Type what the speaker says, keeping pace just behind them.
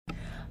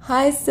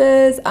Hi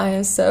sis, I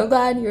am so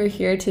glad you're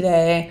here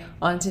today.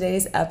 On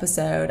today's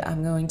episode,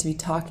 I'm going to be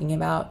talking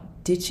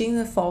about ditching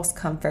the false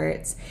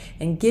comforts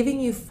and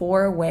giving you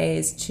 4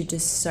 ways to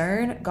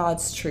discern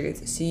God's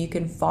truth so you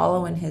can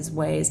follow in His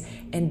ways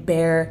and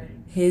bear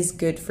His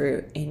good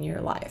fruit in your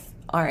life.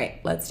 All right,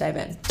 let's dive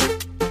in.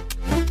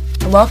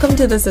 Welcome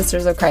to the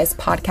Sisters of Christ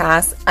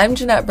podcast. I'm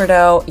Jeanette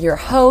Bordeaux, your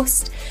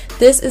host.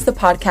 This is the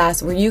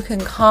podcast where you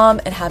can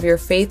come and have your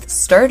faith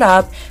stirred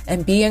up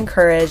and be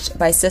encouraged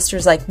by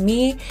sisters like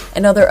me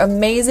and other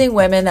amazing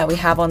women that we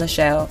have on the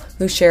show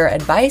who share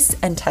advice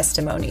and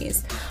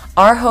testimonies.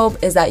 Our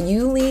hope is that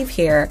you leave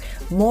here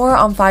more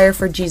on fire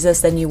for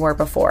Jesus than you were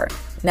before.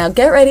 Now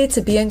get ready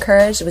to be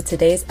encouraged with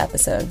today's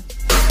episode.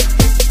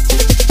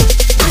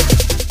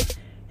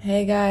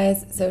 Hey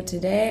guys, so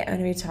today I'm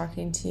going to be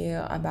talking to you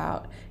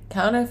about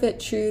counterfeit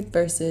truth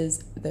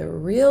versus the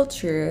real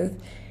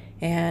truth,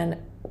 and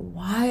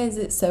why is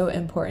it so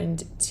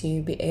important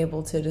to be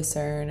able to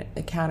discern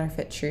the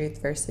counterfeit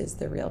truth versus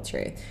the real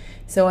truth.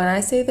 So when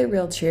I say the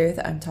real truth,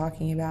 I'm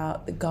talking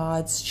about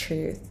God's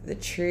truth, the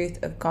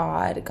truth of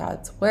God,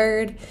 God's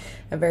word,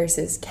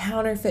 versus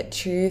counterfeit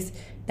truth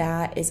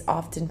that is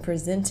often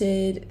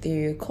presented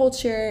through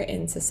culture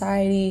and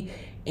society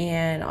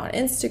and on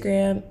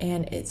Instagram,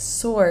 and its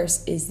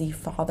source is the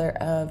father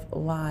of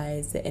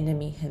lies, the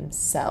enemy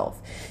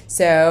himself.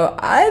 So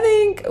I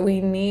think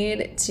we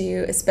need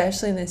to,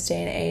 especially in this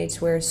day and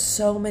age where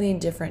so many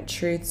different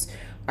truths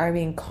are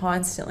being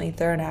constantly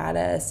thrown at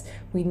us,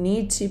 we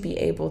need to be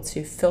able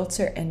to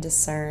filter and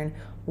discern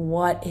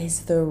what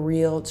is the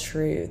real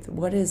truth?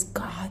 What is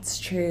God's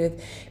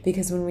truth?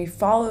 Because when we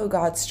follow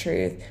God's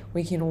truth,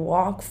 we can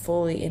walk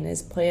fully in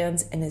His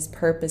plans and His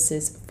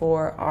purposes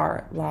for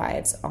our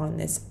lives on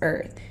this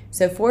earth.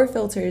 So 4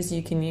 filters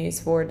you can use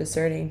for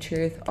discerning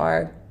truth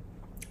are: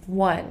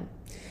 1,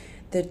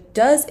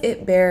 does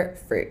it bear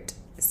fruit?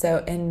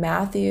 So in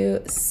Matthew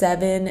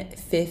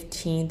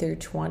 7:15 through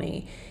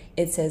 20,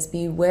 it says,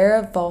 "Beware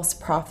of false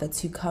prophets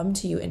who come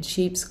to you in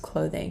sheep's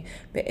clothing,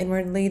 but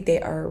inwardly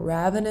they are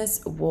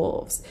ravenous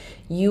wolves.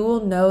 You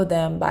will know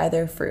them by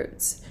their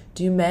fruits.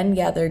 Do men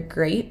gather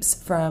grapes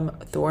from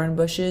thorn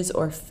bushes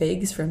or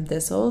figs from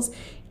thistles?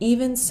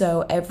 Even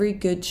so, every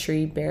good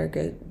tree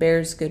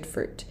bears good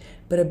fruit,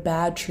 but a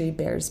bad tree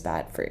bears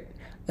bad fruit.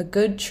 A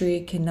good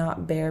tree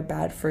cannot bear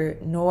bad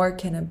fruit, nor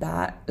can a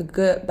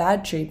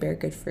bad tree bear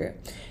good fruit.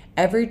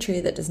 Every tree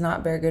that does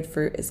not bear good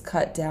fruit is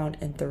cut down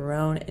and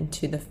thrown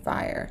into the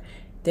fire.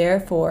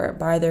 Therefore,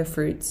 by their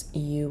fruits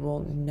you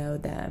will know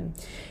them."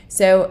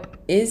 So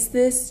is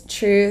this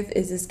truth,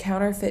 is this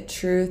counterfeit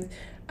truth,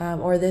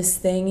 or this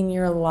thing in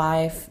your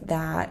life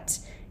that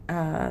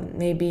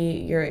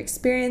maybe you're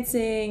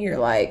experiencing, you're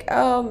like,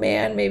 oh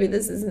man, maybe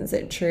this isn't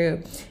so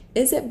true.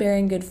 Is it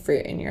bearing good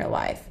fruit in your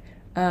life?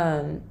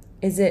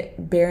 Is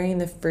it bearing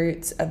the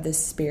fruits of the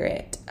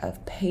Spirit,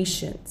 of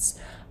patience,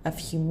 of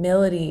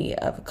humility,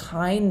 of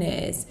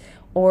kindness?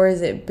 Or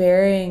is it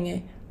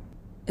bearing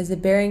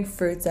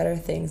fruits that are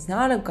things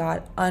not of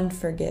God?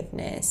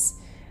 Unforgiveness,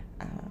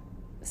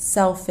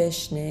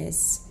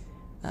 selfishness,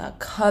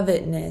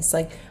 covetousness.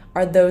 Like,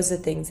 are those the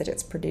things that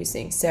it's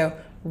producing? So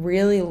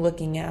really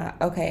looking at,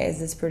 okay, is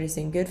this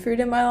producing good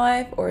fruit in my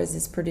life, or is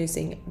this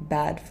producing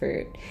bad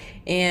fruit?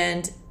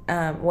 And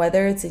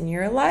whether it's in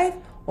your life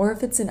or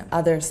if it's in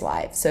others'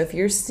 lives. So if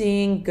you're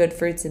seeing good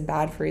fruits and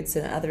bad fruits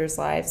in others'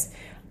 lives,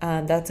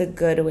 that's a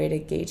good way to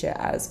gauge it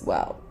as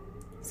well.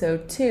 So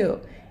 2,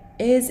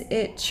 is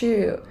it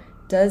true?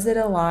 Does it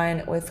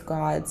align with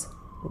God's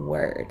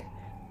word?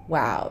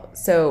 Wow.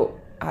 So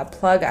a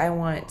plug I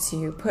want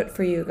to put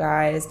for you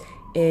guys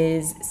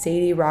is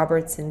Sadie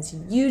Robertson's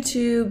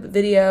YouTube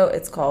video.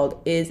 It's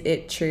called Is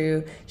It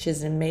True? She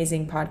has an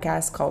amazing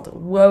podcast called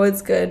Whoa,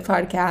 It's Good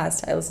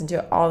podcast. I listen to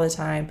it all the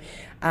time.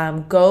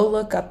 Go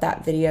look up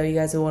that video. You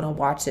guys will want to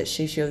watch it.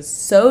 She goes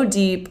so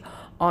deep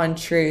on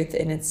truth,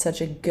 and it's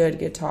such a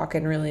good talk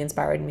and really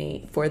inspired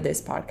me for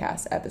this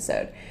podcast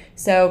episode.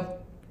 So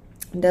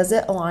does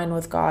it align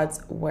with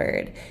God's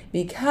word?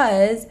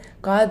 Because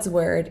God's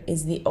word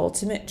is the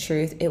ultimate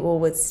truth. It will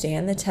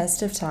withstand the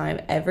test of time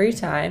every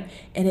time,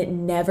 and it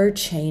never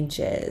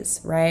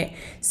changes, right?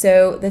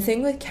 So the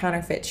thing with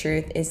counterfeit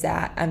truth is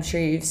that, I'm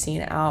sure you've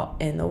seen out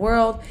in the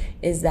world,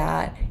 is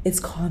that it's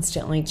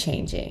constantly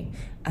changing.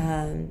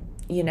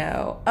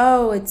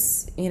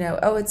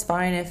 It's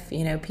fine if,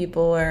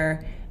 people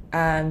are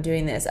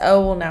doing this.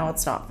 Oh, well, now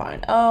it's not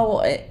fine. Oh,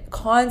 well, it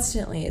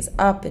constantly is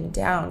up and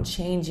down,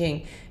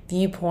 changing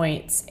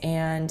viewpoints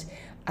and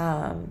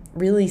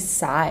really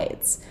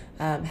sides.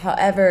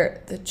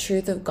 However, the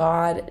truth of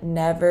God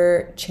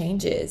never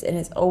changes, and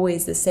it's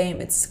always the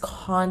same. It's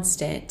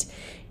constant.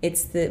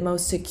 It's the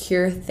most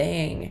secure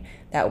thing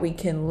that we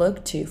can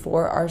look to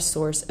for our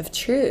source of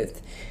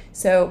truth.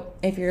 So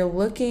if you're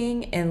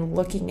looking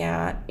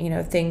at,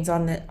 things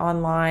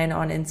online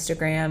on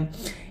Instagram,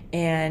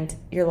 and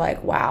you're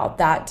like, wow,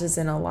 that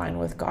doesn't align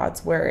with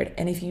God's word.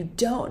 And if you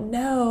don't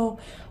know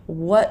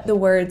what the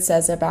word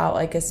says about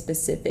like a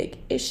specific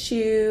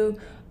issue,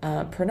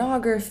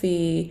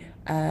 pornography,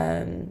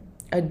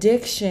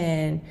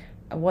 addiction,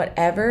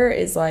 whatever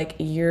is like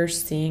you're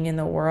seeing in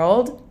the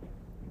world,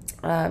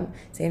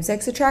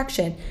 same-sex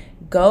attraction,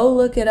 go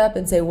look it up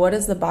and say, what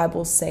does the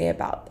Bible say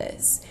about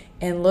this?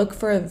 And look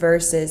for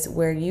verses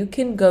where you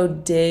can go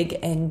dig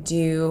and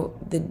do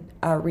the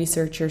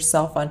research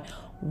yourself on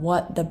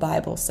what the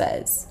Bible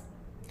says.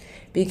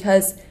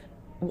 Because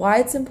why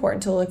it's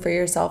important to look for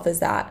yourself is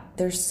that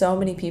there's so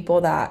many people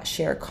that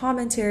share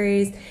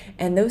commentaries,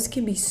 and those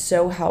can be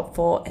so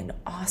helpful and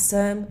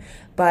awesome,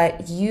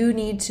 but you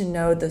need to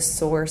know the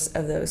source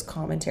of those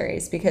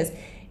commentaries, because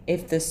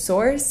if the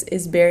source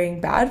is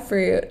bearing bad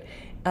fruit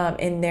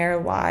in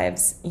their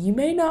lives, you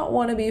may not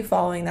want to be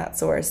following that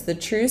source. The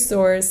true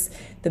source,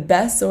 the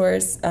best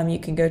source you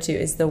can go to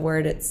is the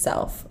word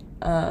itself.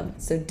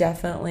 So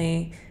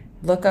definitely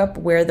look up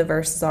where the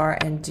verses are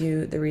and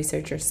do the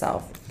research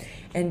yourself.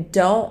 And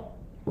don't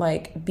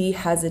be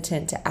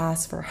hesitant to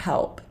ask for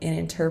help in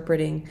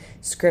interpreting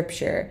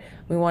scripture.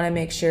 We want to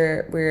make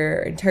sure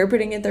we're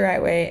interpreting it the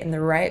right way, in the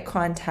right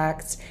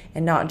context,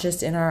 and not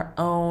just in our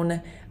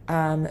own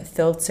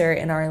filter,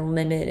 in our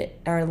limited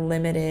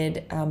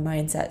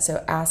mindset.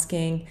 So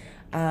asking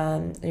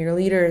your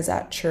leaders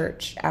at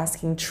church,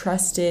 asking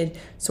trusted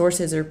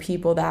sources or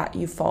people that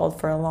you followed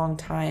for a long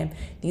time.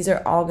 These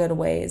are all good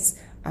ways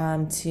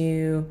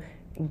to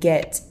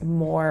get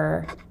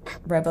more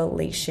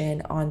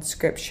revelation on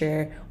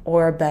scripture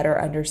or a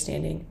better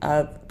understanding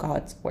of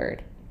God's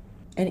word.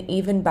 And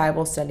even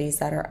Bible studies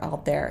that are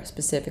out there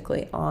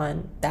specifically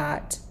on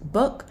that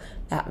book,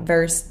 that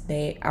verse,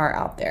 they are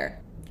out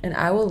there. And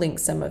I will link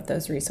some of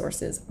those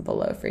resources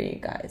below for you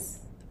guys.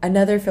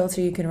 Another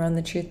filter you can run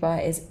the truth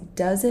by is,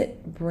 does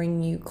it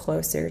bring you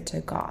closer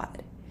to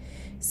God?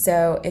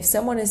 So if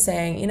someone is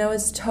saying,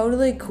 it's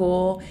totally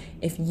cool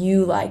if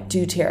you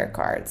do tarot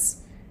cards,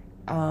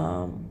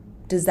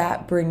 does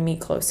that bring me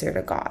closer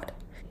to God?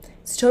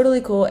 It's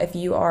totally cool if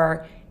you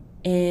are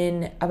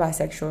in a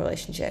bisexual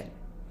relationship.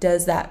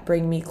 Does that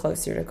bring me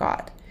closer to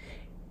God?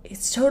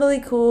 It's totally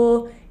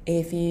cool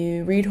if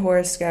you read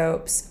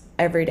horoscopes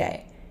every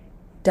day.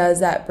 Does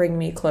that bring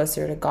me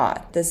closer to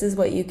God? This is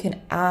what you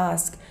can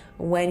ask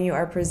when you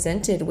are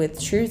presented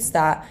with truths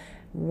that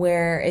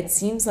where it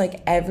seems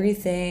like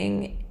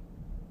everyone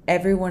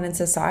in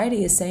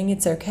society is saying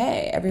it's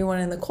okay. Everyone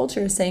in the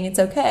culture is saying it's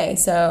okay.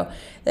 So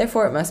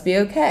therefore it must be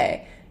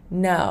okay.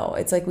 No,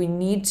 it's we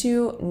need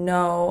to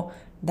know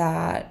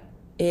that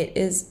it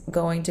is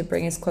going to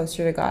bring us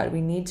closer to God.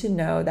 We need to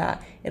know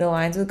that it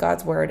aligns with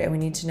God's word, and we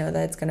need to know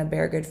that it's going to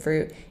bear good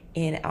fruit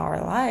in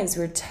our lives.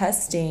 We're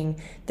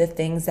testing the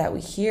things that we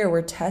hear.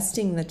 We're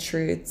testing the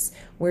truths.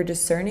 We're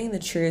discerning the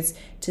truths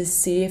to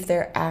see if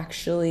they're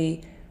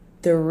actually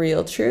the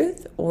real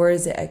truth, or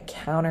is it a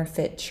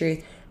counterfeit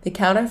truth? The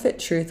counterfeit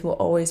truth will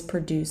always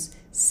produce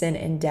sin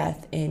and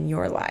death in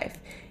your life.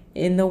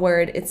 In the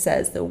word, it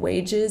says the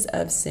wages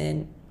of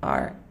sin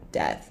are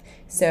death.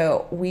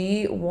 So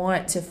we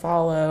want to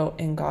follow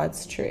in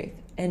God's truth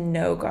and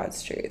know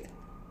God's truth.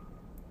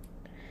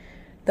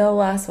 The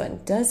last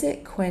one, does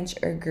it quench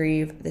or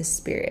grieve the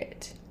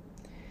Spirit?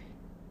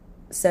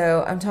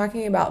 So I'm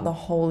talking about the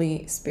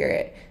Holy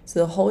Spirit. So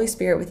the Holy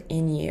Spirit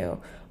within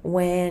you,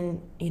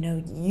 when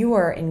you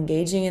are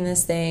engaging in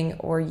this thing,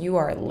 or you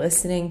are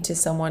listening to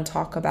someone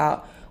talk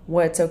about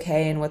what's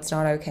okay and what's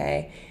not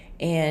okay,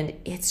 and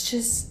it's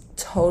just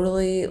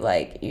totally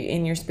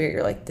in your spirit,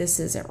 you're this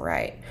isn't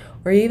right.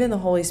 Or even the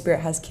Holy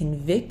Spirit has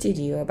convicted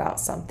you about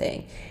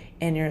something,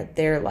 and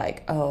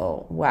they're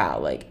oh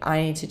wow,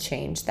 I need to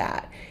change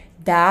that.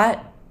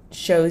 That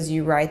shows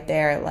you right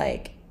there,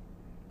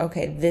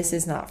 okay, this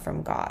is not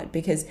from God,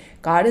 because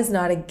God is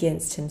not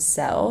against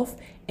himself,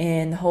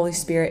 and the Holy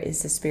Spirit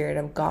is the Spirit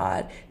of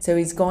God. So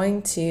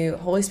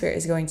Holy Spirit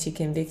is going to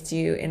convict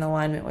you in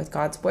alignment with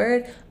God's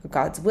word,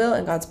 God's will,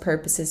 and God's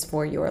purposes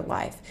for your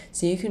life.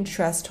 So you can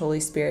trust Holy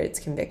Spirit's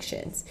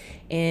convictions.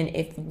 And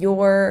if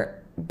your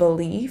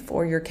belief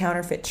or your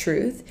counterfeit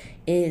truth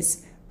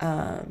is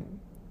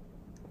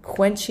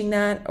quenching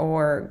that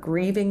or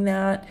grieving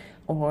that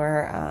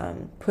or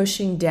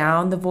pushing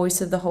down the voice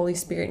of the Holy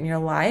Spirit in your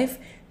life,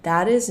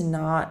 that is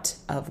not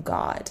of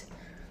God.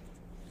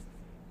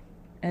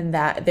 And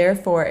that,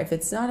 therefore, if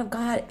it's not of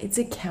God, it's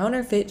a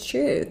counterfeit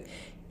truth.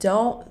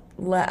 Don't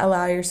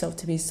allow yourself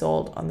to be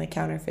sold on the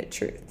counterfeit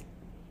truth.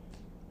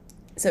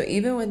 So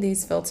even with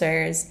these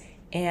filters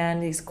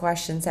and these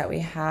questions that we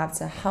have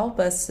to help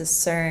us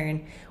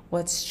discern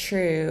what's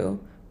true,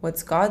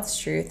 what's God's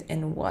truth,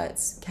 and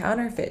what's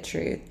counterfeit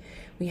truth,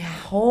 we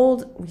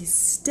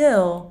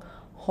still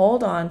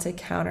hold on to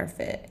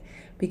counterfeit,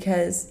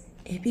 because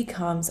it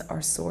becomes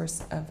our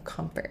source of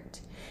comfort.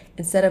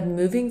 Instead of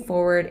moving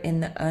forward in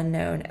the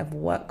unknown of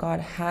what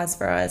God has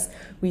for us,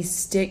 we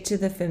stick to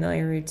the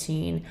familiar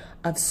routine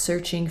of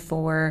searching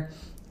for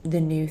the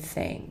new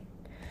thing.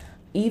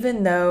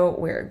 Even though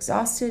we're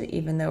exhausted,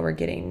 even though we're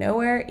getting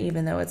nowhere,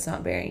 even though it's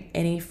not bearing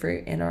any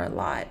fruit in our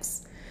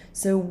lives.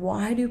 So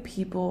why do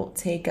people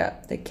take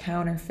up the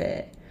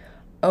counterfeit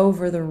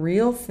over the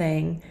real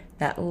thing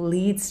that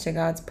leads to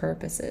God's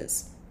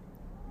purposes?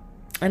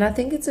 And I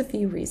think it's a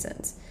few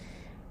reasons.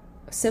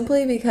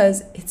 Simply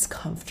because it's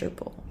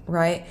comfortable,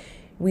 right?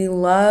 We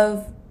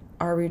love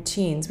our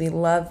routines. We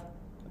love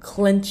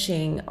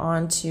clenching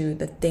onto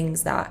the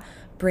things that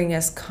bring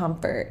us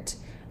comfort.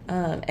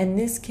 And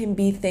this can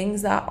be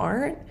things that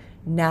aren't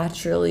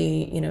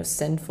naturally,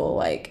 sinful.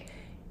 Like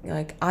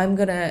I'm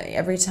gonna,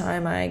 every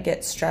time I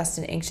get stressed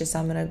and anxious,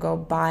 I'm gonna go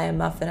buy a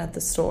muffin at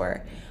the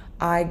store.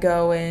 I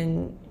go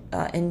and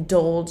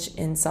indulge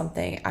in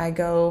something. I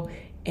go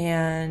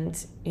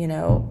and,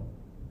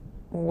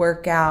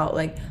 work out.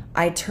 Like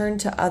I turn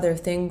to other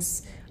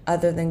things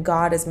other than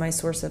God as my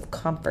source of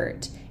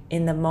comfort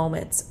in the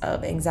moments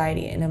of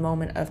anxiety, in a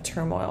moment of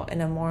turmoil, in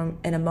a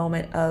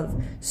moment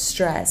of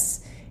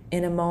stress,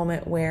 in a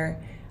moment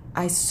where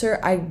I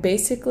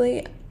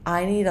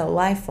need a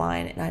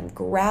lifeline, and I'm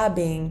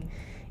grabbing.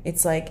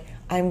 It's like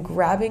I'm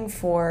grabbing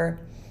for,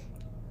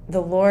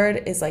 the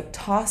Lord is like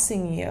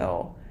tossing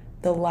you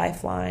the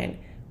lifeline,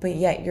 but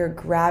yet you're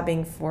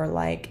grabbing for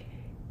like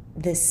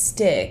this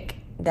stick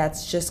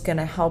that's just going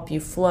to help you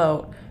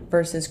float,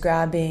 versus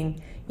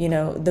grabbing,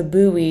 the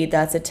buoy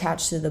that's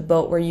attached to the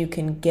boat where you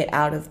can get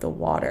out of the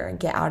water and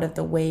get out of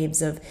the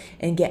waves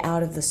and get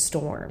out of the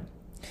storm.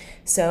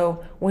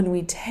 So when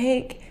we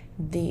take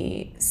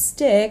the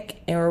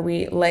stick, or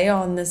we lay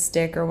on the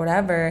stick or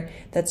whatever,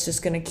 that's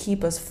just going to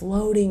keep us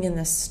floating in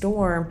the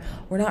storm,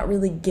 we're not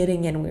really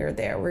getting anywhere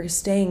there. We're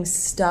staying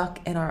stuck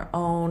in our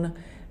own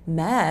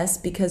mess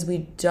because we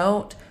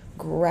don't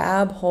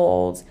grab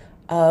hold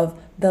of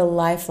the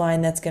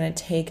lifeline that's going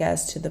to take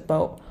us to the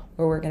boat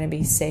where we're going to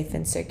be safe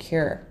and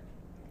secure.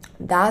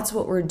 That's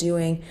what we're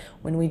doing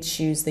when we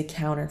choose the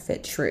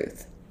counterfeit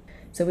truth.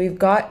 So we've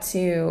got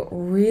to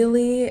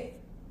really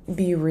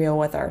be real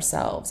with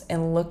ourselves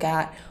and look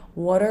at,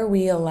 what are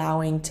we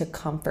allowing to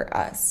comfort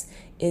us?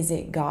 Is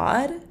it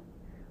God,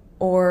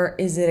 or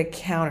is it a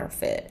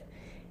counterfeit?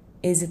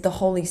 Is it the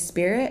Holy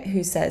Spirit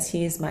who says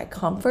he is my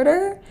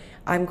comforter?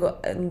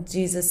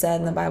 Jesus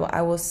said in the Bible,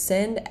 I will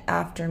send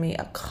after me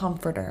a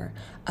comforter,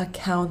 a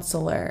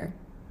counselor.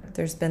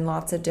 There's been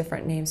lots of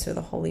different names for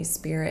the Holy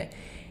Spirit,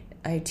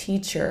 a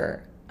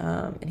teacher,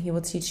 and he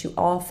will teach you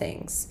all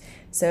things.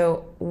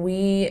 So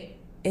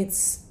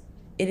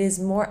it is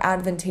more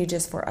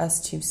advantageous for us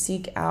to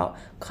seek out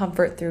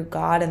comfort through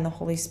God and the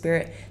Holy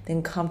Spirit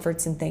than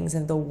comforts and things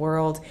of the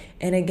world.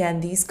 And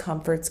again, these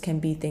comforts can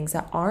be things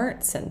that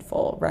aren't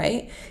sinful,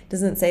 right? It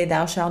doesn't say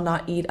thou shalt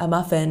not eat a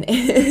muffin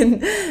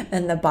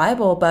in the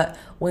Bible, but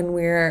when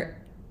we're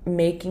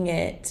making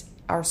it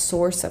our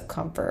source of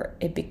comfort,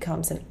 it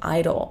becomes an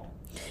idol.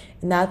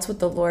 And that's what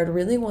the Lord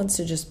really wants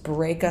to just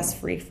break us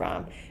free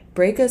from.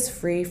 Break us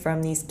free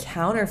from these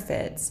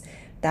counterfeits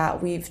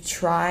that we've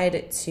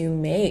tried to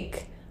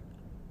make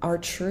our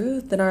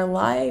truth and our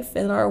life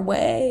and our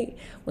way,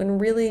 when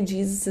really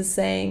Jesus is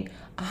saying,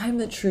 I'm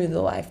the truth,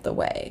 the life, the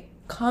way.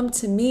 Come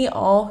to me,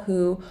 all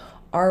who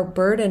are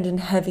burdened and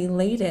heavy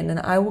laden,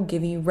 and I will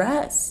give you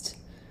rest.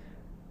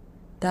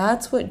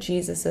 That's what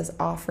Jesus is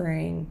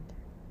offering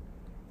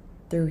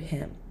through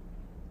him,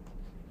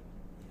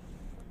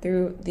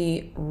 through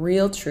the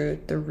real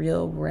truth, the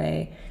real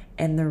way,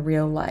 and the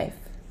real life.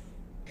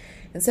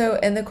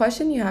 And the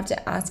question you have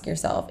to ask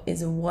yourself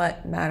is,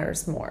 what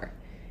matters more?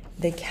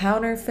 The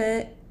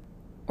counterfeit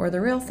or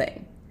the real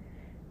thing?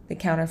 The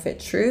counterfeit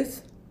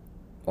truth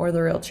or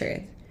the real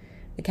truth?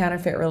 The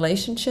counterfeit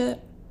relationship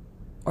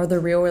or the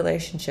real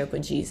relationship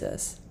with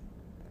Jesus?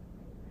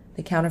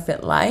 The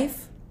counterfeit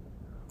life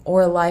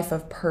or a life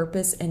of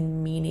purpose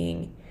and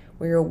meaning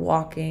where you're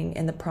walking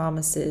in the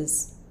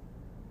promises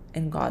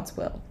and God's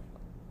will?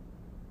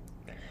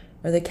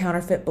 Or the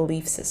counterfeit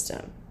belief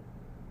system?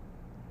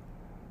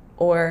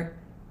 Or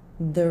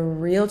the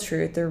real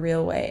truth, the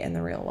real way, and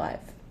the real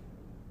life?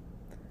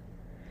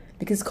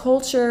 Because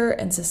culture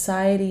and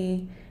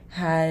society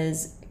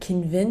has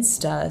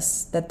convinced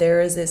us that there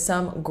is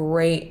some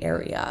gray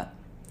area.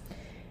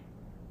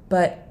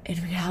 But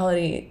in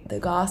reality, the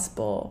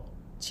gospel,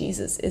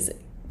 Jesus, is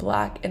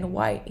black and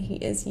white. He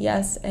is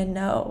yes and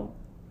no.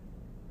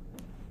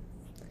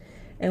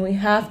 And we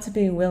have to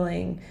be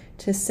willing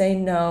to say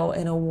no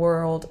in a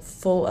world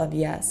full of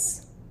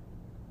yes.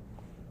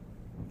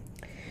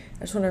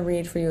 I just want to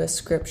read for you a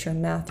scripture,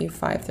 Matthew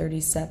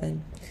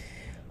 5:37.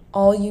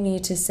 All you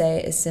need to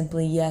say is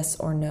simply yes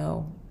or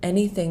no.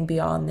 Anything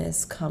beyond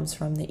this comes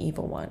from the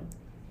evil one.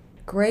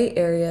 Gray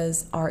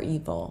areas are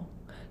evil.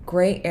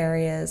 Gray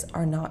areas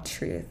are not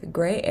truth.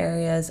 Gray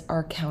areas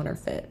are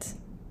counterfeit.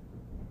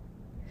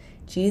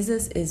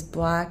 Jesus is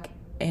black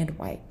and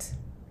white.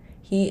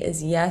 He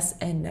is yes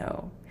and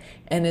no.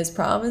 And his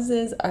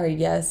promises are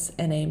yes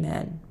and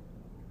amen.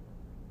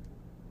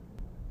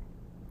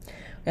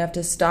 We have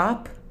to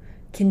stop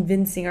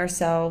convincing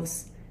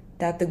ourselves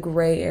that the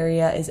gray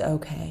area is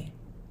okay.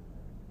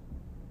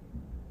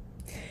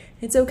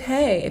 It's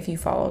okay if you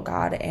follow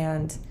God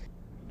and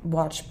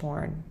watch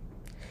porn.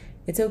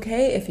 It's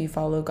okay if you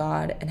follow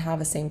God and have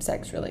a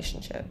same-sex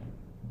relationship.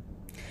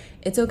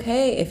 It's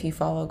okay if you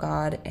follow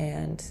God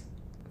and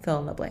fill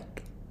in the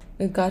blank.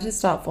 We've got to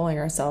stop fooling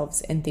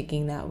ourselves and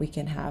thinking that we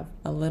can have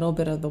a little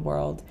bit of the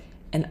world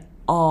and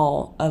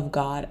all of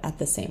God at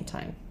the same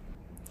time.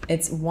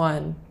 It's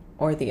one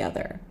or the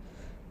other.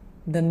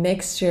 The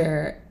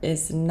mixture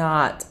is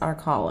not our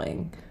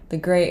calling. The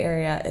gray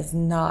area is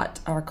not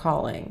our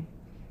calling.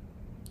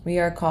 We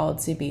are called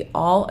to be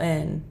all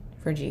in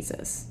for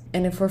Jesus.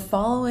 And if we're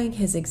following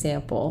his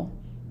example,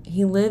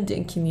 he lived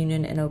in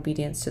communion and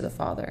obedience to the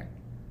Father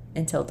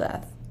until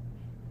death.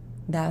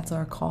 That's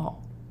our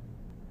call.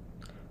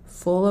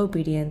 Full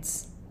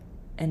obedience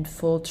and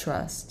full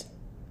trust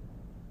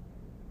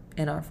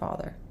in our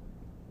Father.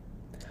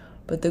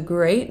 But the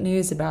great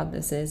news about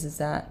this is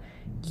that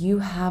you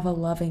have a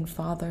loving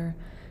Father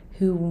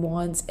who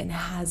wants and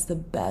has the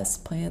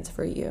best plans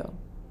for you.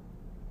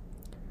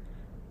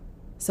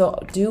 So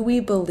do we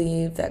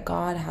believe that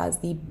God has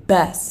the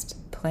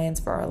best plans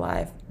for our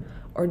life,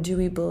 or do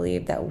we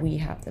believe that we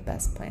have the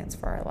best plans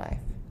for our life?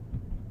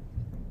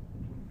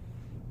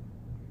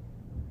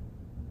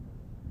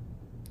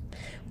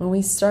 When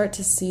we start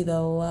to see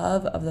the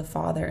love of the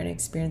Father and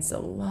experience the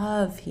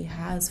love he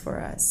has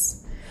for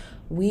us,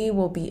 we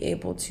will be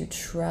able to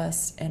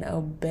trust and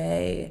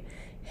obey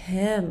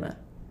him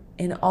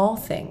in all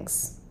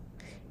things,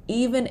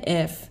 even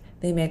if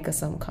they make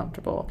us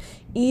uncomfortable,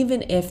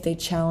 even if they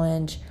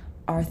challenge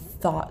our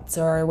thoughts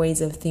or our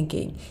ways of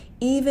thinking,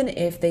 even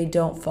if they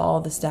don't follow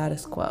the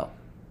status quo.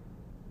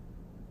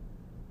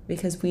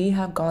 Because we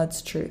have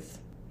God's truth.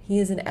 He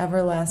is an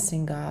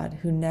everlasting God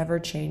who never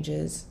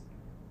changes,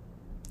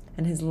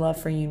 and his love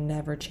for you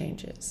never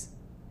changes.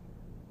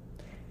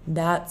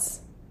 That's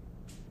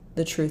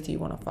the truth you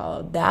want to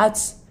follow.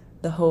 That's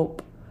the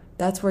hope.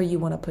 That's where you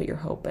want to put your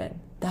hope in.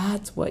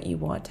 That's what you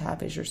want to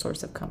have as your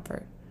source of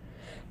comfort.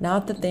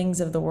 Not the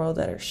things of the world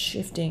that are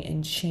shifting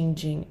and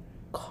changing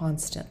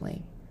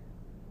constantly.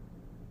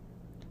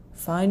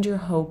 Find your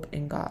hope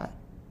in God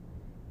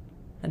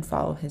and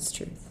follow his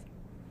truth.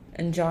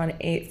 And John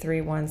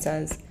 8:3-1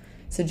 says,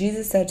 "So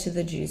Jesus said to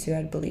the Jews who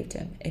had believed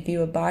him, 'If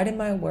you abide in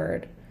my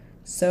word,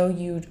 so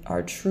you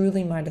are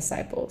truly my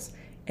disciples,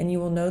 and you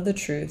will know the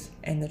truth,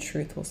 and the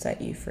truth will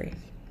set you free.'"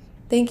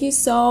 Thank you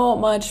so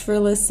much for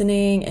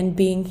listening and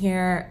being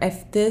here.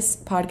 If this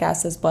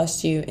podcast has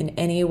blessed you in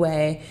any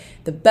way,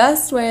 the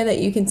best way that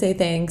you can say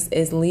thanks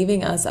is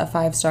leaving us a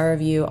 5-star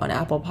review on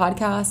Apple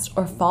Podcasts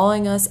or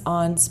following us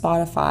on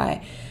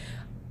Spotify.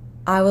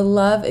 I would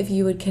love if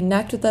you would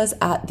connect with us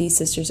at the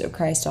Sisters of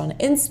Christ on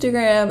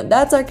Instagram.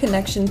 That's our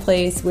connection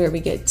place where we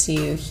get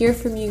to hear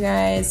from you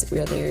guys,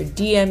 whether you're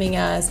DMing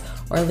us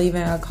or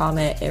leaving a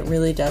comment. It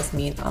really does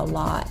mean a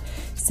lot.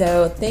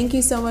 So thank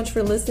you so much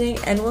for listening,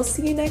 and we'll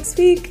see you next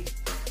week.